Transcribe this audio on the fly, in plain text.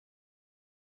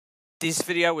This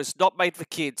video was not made for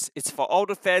kids, it's for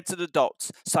older fans and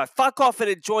adults, so fuck off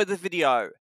and enjoy the video.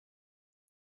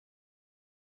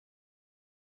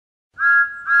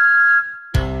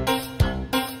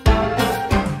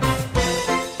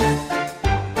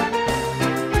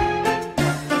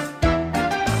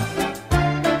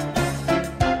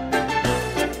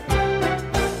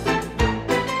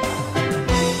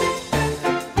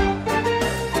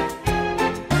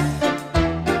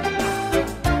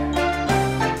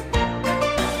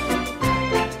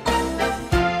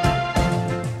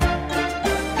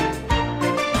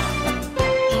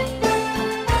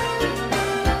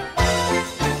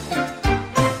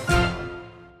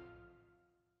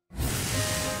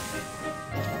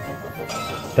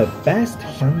 The best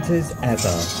shunters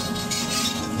ever.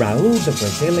 Raul, the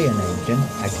Brazilian agent,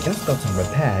 had just gotten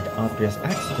repaired after his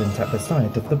accident at the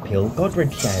site of the Peel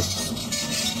Godred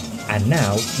sheds. And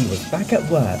now he was back at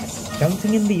work,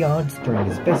 shunting in the yards during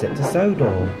his visit to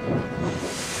Sodor.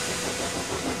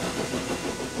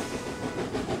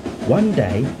 One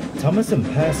day, Thomas and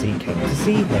Percy came to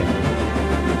see him.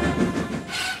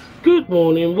 Good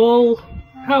morning, Raul.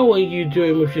 How are you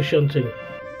doing with your shunting?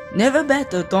 Never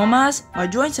better, Thomas. My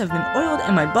joints have been oiled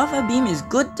and my buffer beam is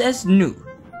good as new.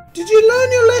 Did you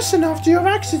learn your lesson after your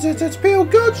accident at Peel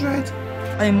Godred?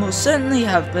 I most certainly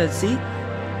have, Percy.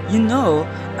 You know,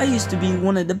 I used to be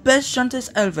one of the best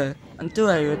shunters ever, until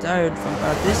I retired from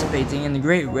participating in the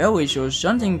Great Railway Show's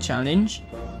shunting challenge.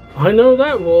 I know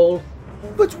that, Raul.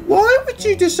 But why would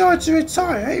you decide to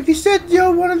retire if you said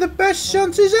you're one of the best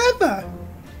shunters ever?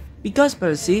 Because,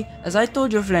 Percy, as I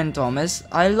told your friend Thomas,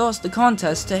 I lost the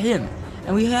contest to him,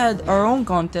 and we had our own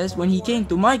contest when he came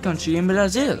to my country in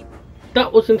Brazil.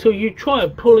 That was until you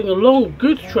tried pulling a long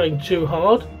goods train too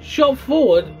hard, shot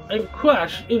forward and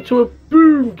crashed into a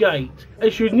boom gate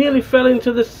as you nearly fell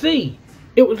into the sea.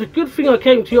 It was a good thing I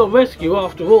came to your rescue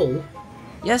after all.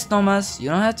 Yes, Thomas, you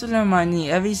don't have to remind me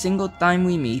every single time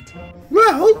we meet.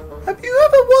 Raul, have you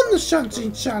ever won the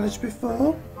shunting challenge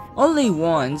before? Only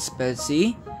once,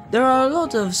 Percy. There are a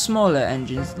lot of smaller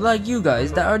engines like you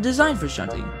guys that are designed for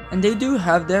shunting, and they do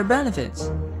have their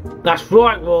benefits. That's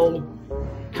right, Raul.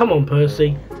 Come on,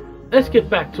 Percy. Let's get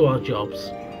back to our jobs.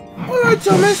 Alright,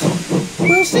 Thomas.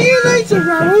 We'll see you later,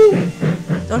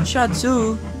 Raul. Don't shout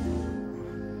too.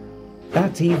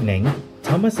 That evening,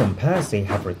 Thomas and Percy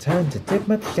had returned to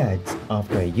Tidmouth sheds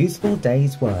after a useful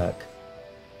day's work.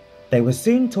 They were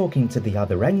soon talking to the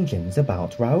other engines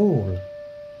about Raul.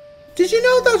 Did you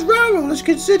know that Raul is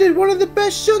considered one of the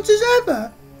best shunters ever?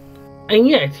 And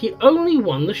yet he only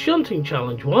won the shunting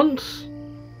challenge once.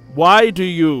 Why do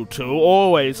you two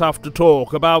always have to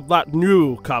talk about that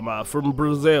newcomer from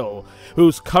Brazil,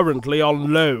 who's currently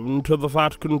on loan to the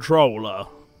Fat Controller?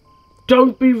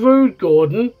 Don't be rude,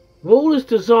 Gordon. Raul is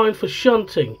designed for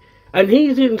shunting, and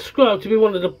he's inscribed to be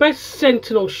one of the best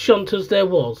sentinel shunters there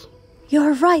was.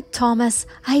 You're right, Thomas.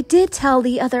 I did tell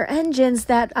the other engines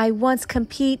that I once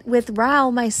compete with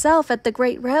Raul myself at the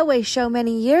Great Railway Show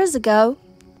many years ago.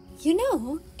 You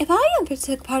know, if I ever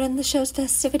took part in the show's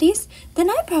festivities, then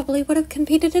I probably would have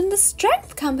competed in the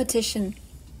strength competition.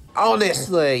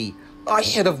 Honestly, I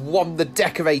should have won the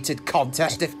decorated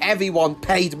contest if everyone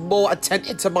paid more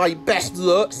attention to my best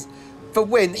looks. The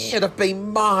win should have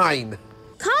been mine.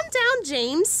 Calm down,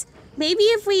 James. Maybe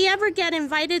if we ever get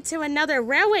invited to another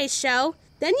railway show,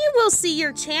 then you will see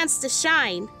your chance to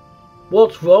shine.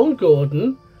 What's wrong,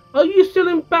 Gordon? Are you still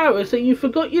embarrassed that you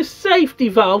forgot your safety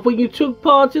valve when you took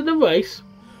part in the race?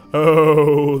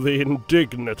 Oh, the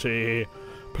indignity.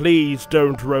 Please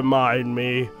don't remind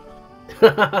me.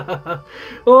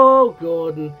 Oh,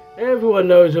 Gordon, everyone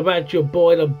knows about your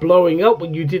boiler blowing up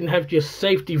when you didn't have your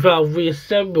safety valve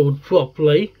reassembled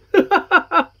properly.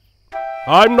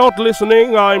 I'm not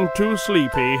listening, I'm too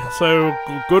sleepy, so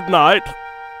good night.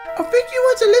 I think you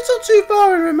went a little too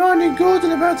far in reminding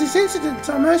Gordon about his incident,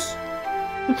 Thomas.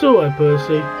 It's alright,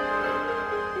 Percy.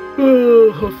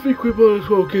 I think we might as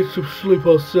well get some sleep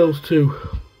ourselves too.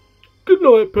 Good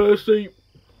night, Percy.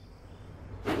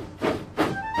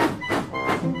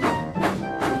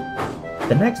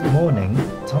 The next morning,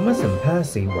 Thomas and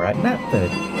Percy were at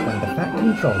Knapford when the Fat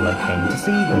Controller came to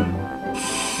see them.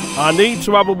 I need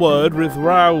to have a word with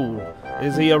Raul.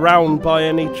 Is he around by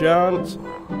any chance?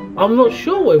 I'm not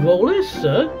sure where Raul is,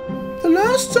 sir. The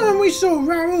last time we saw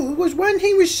Raul was when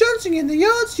he was shunting in the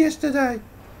yards yesterday.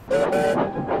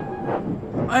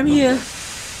 I'm here.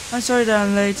 I'm sorry that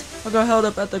I'm late. I got held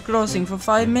up at the crossing for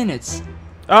 5 minutes.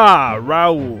 Ah,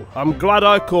 Raul, I'm glad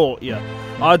I caught you.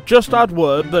 I just had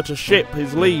word that a ship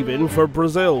is leaving for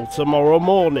Brazil tomorrow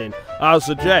morning. I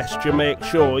suggest you make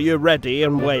sure you're ready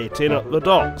and waiting at the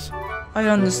docks. I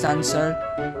understand,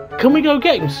 sir. Can we go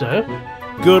get him, sir?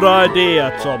 Good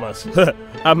idea, Thomas.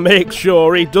 And make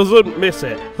sure he doesn't miss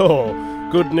it. Oh,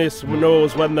 goodness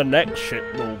knows when the next ship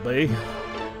will be.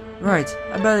 Right,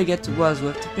 I better get to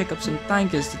Wellsworth to pick up some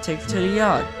tankers to take to the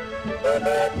yard.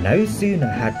 No sooner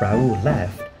had Raul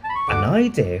left, an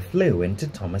idea flew into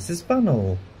Thomas's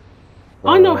funnel.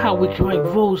 I know how we can make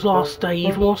Raul's last day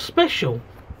even more special.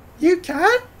 You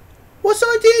can? What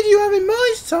idea do you have in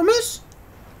mind, Thomas?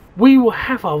 We will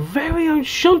have our very own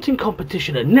shunting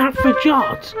competition at Knapford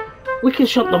Yards. We can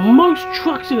shunt the most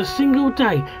trucks in a single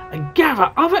day and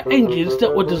gather other engines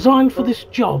that were designed for this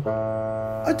job.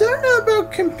 I don't know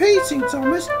about competing,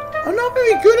 Thomas. I'm not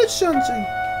very good at shunting.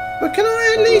 But can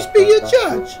I at least be your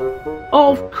judge?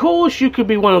 Of course you could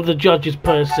be one of the judges,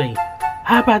 Percy.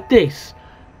 How about this?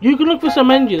 You can look for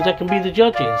some engines that can be the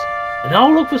judges, and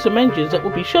I'll look for some engines that will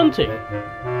be shunting.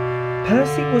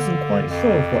 Percy wasn't quite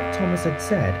sure of what Thomas had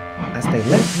said, as they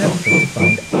left Knapford to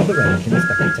find other engines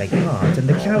that could take part in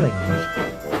the challenge.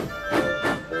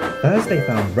 First they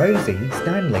found Rosie,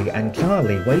 Stanley and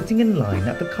Charlie waiting in line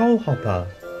at the coal hopper.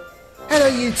 Hello,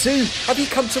 you two. Have you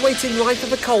come to wait in line for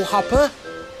the coal hopper?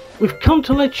 We've come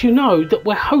to let you know that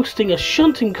we're hosting a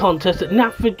shunting contest at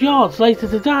Knapford Yards later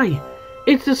today.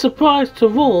 It's a surprise to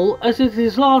Raul, as it's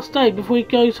his last day before he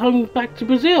goes home back to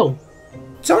Brazil.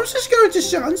 Thomas is going to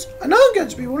shunt, and I'm going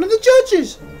to be one of the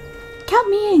judges. Count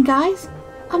me in, guys.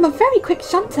 I'm a very quick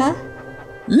shunter.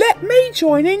 Let me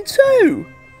join in too.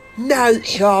 No,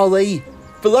 Charlie.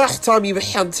 The last time you were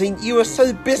shunting, you were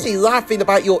so busy laughing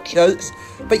about your hurts,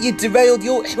 but you derailed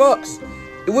your trucks.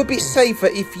 It would be safer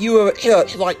if you were at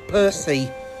church like Percy.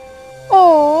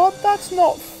 Oh, that's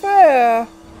not fair.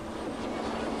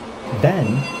 Then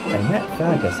they met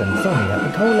Fergus and Sonny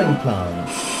at the coaling plant.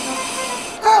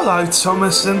 Hello,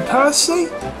 Thomas and Percy.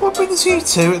 What brings you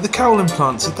two at the coaling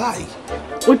plant today?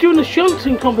 We're doing a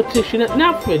shunting competition at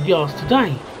Knapford Yards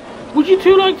today. Would you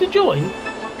two like to join?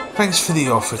 Thanks for the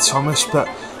offer, Thomas, but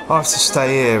I have to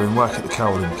stay here and work at the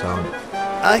coaling plant.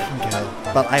 I can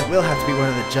go, but I will have to be one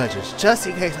of the judges, just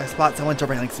in case I spot someone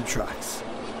derailing some trucks.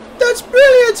 That's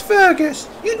brilliant, Fergus.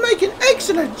 You'd make an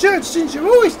excellent judge since you're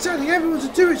always telling everyone to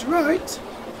do it right.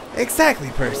 Exactly,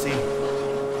 Percy.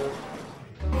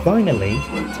 Finally,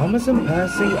 Thomas and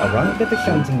Percy arrived at the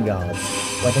shunting yard,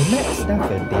 where they met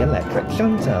Stafford, the electric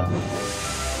shunter.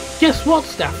 Guess what,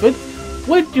 Stafford?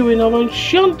 We're doing our own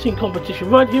shunting competition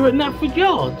right here at Knapford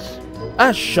Yards.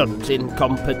 A shunting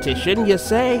competition, you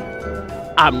say?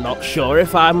 I'm not sure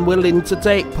if I'm willing to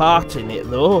take part in it,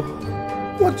 though.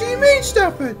 What do you mean,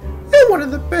 Stafford? You're one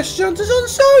of the best shunters on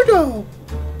Sodor.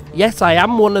 Yes, I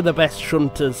am one of the best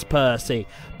shunters, Percy,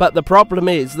 but the problem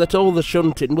is that all the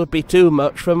shunting would be too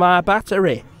much for my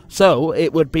battery, so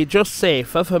it would be just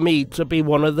safer for me to be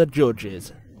one of the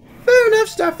judges. Fair enough,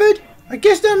 Stafford. I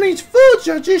guess that means 4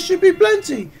 judges should be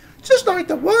plenty, just like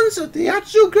the ones at the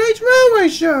actual Great Railway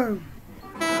Show.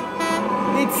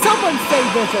 Did someone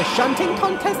say there's a shunting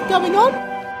contest going on?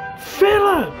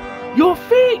 Philip, you're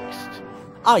fixed!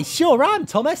 I sure am,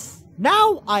 Thomas.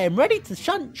 Now I am ready to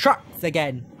shunt trucks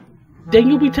again. Then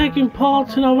you'll be taking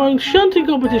part in our own shunting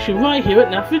competition right here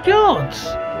at Knapford Yards.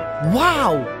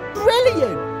 Wow,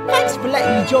 brilliant! Thanks for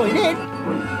letting me join in.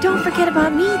 Don't forget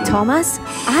about me, Thomas.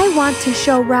 I want to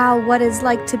show Raul what it's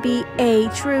like to be a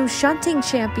true shunting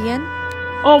champion.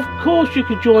 Of course you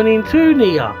could join in too,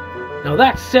 Nia. Now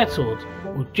that's settled.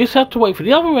 We'll just have to wait for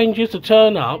the other rangers to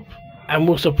turn up, and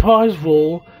we'll surprise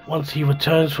Raul once he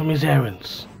returns from his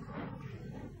errands.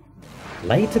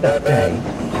 Later that day,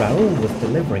 Raul was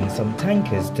delivering some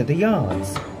tankers to the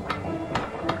yards.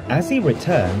 As he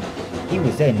returned, he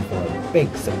was in for a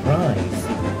big surprise.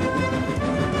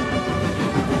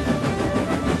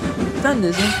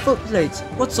 Fenders and footplates,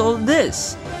 what's all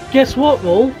this? Guess what,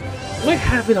 Raul? We're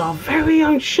having our very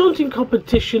own shunting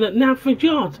competition at Knapford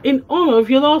Yards in honour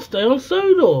of your last day on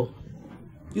Sodor.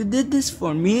 You did this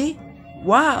for me?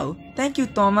 Wow, thank you,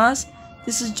 Thomas.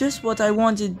 This is just what I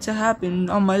wanted to happen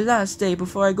on my last day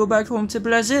before I go back home to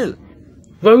Brazil.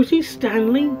 Rosie,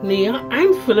 Stanley, Nia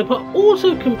and Philip are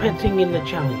also competing in the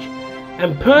challenge.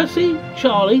 And Percy,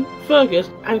 Charlie, Fergus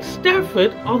and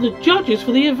Stafford are the judges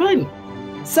for the event.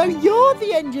 So you're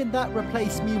the engine that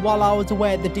replaced me while I was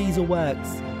away at the Diesel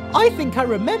Works. I think I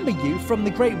remember you from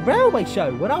the Great Railway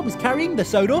Show when I was carrying the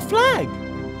Sodor flag.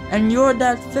 And you're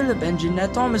that Philip engine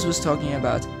that Thomas was talking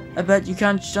about. I bet you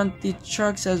can't shunt the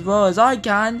trucks as well as I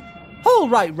can.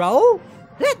 Alright, Raul.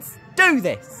 Let's do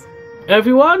this.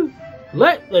 Everyone,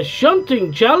 let the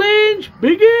shunting challenge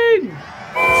begin!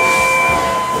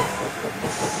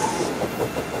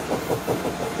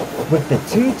 With the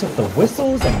toot of the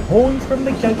whistles and horns from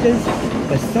the judges,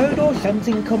 the Sodor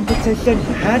shunting competition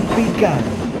had begun.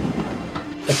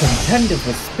 The contenders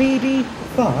were speedy,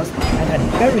 fast, and had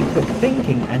very quick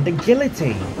thinking and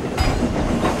agility.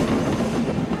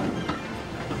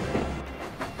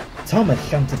 Thomas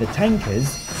shunted the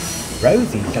tankers,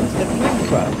 Rosie shunted the plank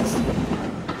trucks,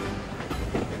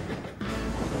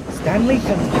 Stanley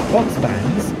shunted the box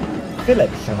vans,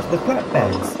 Philip shunted the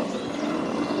flatbeds,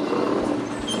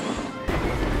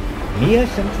 Mia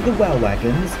shunted the well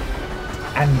wagons,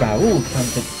 and Raul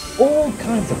shunted all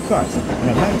kinds of trucks,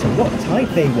 no matter what type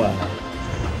they were.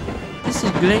 This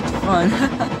is great fun.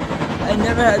 I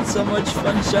never had so much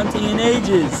fun shunting in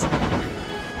ages.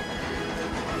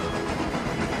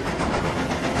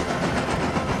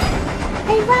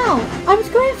 Hey Raul, I was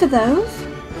going for those.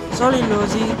 Sorry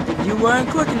Rosie, you weren't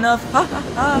quick enough. Ha ha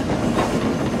ha.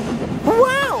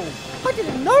 Wow! I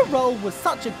didn't know Raul was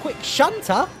such a quick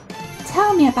shunter.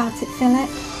 Tell me about it, Philip.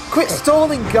 Quit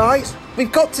stalling, guys.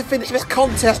 We've got to finish this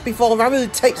contest before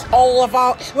Raul takes all of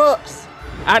our trucks.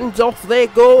 And off they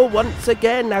go once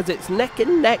again as it's neck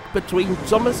and neck between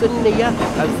Thomas and Nia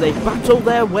as they battle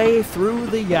their way through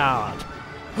the yard.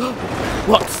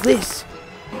 What's this?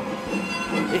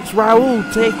 It's Raul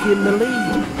taking the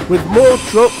lead, with more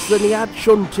trucks than he had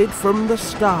shunted from the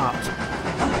start.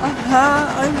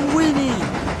 I'm winning!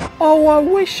 Oh, I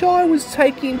wish I was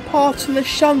taking part in the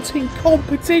shunting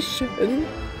competition.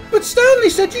 But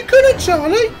Stanley said you couldn't,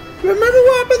 Charlie. Remember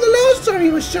what happened the last time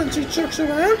you were shunting trucks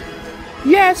around?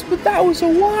 Yes, but that was a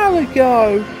while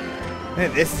ago.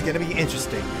 And this is going to be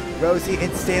interesting. Rosie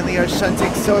and Stanley are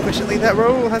shunting so efficiently that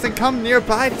Raul hasn't come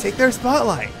nearby to take their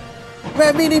spotlight.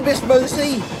 We're meaning Miss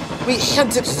Rosie. We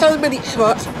shunted so many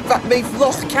trucks that we've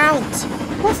lost count.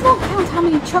 Let's not count how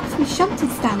many trucks we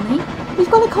shunted, Stanley. We've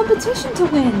got a competition to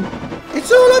win.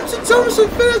 It's all up to Thomas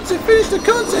and Philip to finish the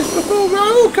contest before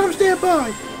Raul comes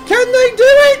nearby. Can they do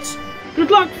it? Good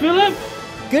luck, Philip.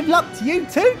 Good luck to you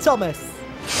too, Thomas.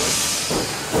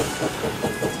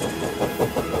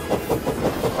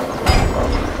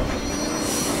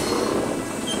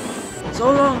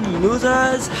 So long,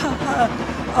 losers! Ha ha!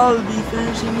 I'll be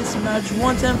finishing this match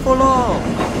once and for all!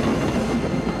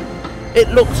 It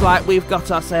looks like we've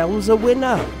got ourselves a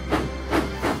winner.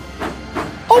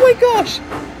 Oh my gosh!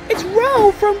 It's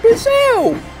Raul from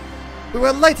Brazil! We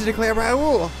would like to declare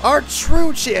Raul our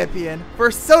true champion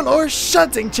for Solo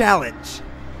Shunting Challenge!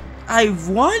 I've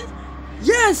won?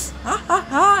 Yes! Ha ha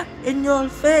ha! In your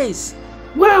face!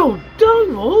 Well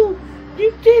done, Raul!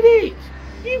 You did it!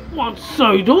 You've won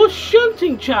Sodor's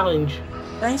Shunting Challenge!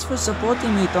 Thanks for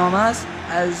supporting me, Thomas.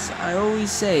 As I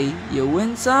always say, you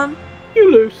win some,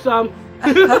 you lose some.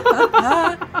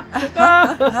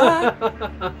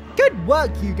 Good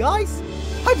work, you guys!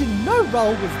 I didn't know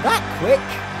Raul was that quick!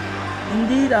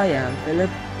 Indeed I am,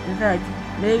 Philip. In fact,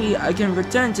 maybe I can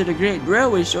return to the Great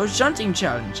Railway Show Shunting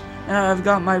Challenge. Now I've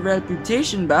got my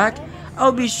reputation back,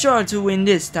 I'll be sure to win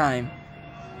this time.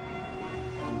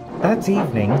 That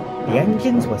evening, the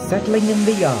engines were settling in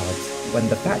the yards when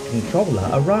the Fat Controller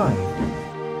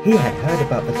arrived. He had heard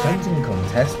about the shunting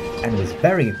contest and was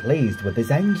very pleased with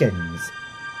his engines.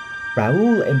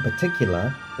 Raul in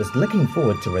particular was looking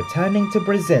forward to returning to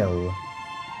Brazil.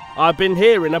 I've been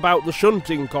hearing about the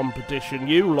shunting competition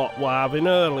you lot were having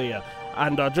earlier,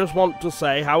 and I just want to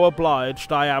say how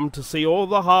obliged I am to see all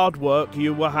the hard work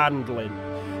you were handling,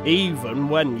 even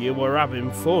when you were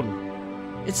having fun.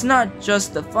 It's not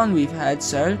just the fun we've had,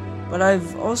 sir, but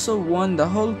I've also won the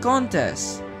whole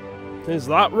contest. Is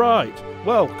that right?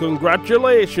 Well,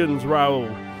 congratulations, Raul.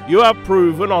 You have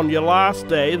proven on your last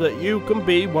day that you can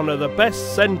be one of the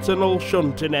best Sentinel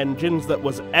shunting engines that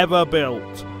was ever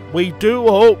built. We do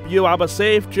hope you have a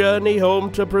safe journey home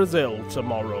to Brazil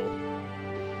tomorrow.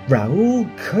 Raul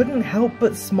couldn't help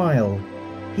but smile.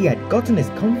 He had gotten his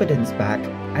confidence back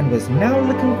and was now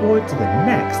looking forward to the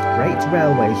next great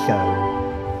railway show.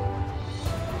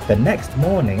 The next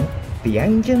morning, the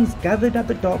engines gathered at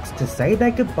the docks to say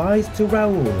their goodbyes to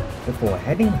Raul before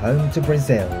heading home to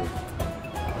Brazil.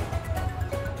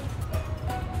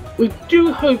 We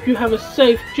do hope you have a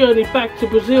safe journey back to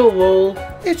Brazil, Raul.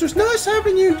 It was nice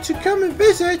having you to come and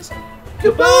visit.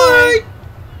 Goodbye!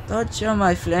 Gotcha,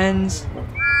 my friends.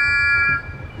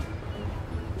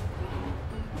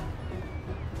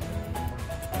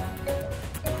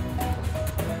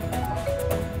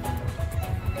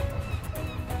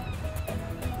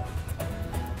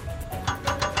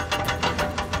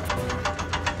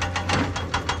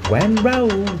 When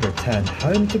Raul returned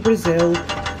home to Brazil,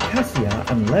 Cassia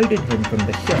unloaded him from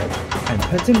the ship and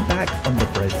put him back on the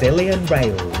Brazilian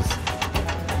rails.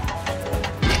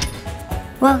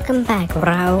 Welcome back,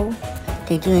 Raul.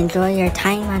 Did you enjoy your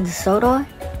time on the Sodor?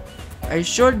 I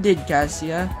sure did,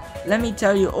 Cassia. Let me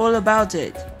tell you all about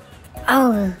it.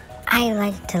 Oh, I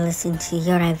like to listen to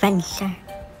your adventure.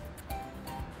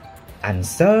 And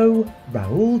so,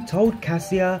 Raul told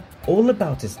Cassia all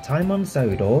about his time on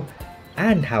Sodor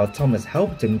and how Thomas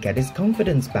helped him get his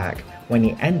confidence back when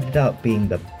he ended up being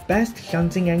the best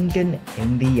shunting engine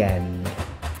in the end.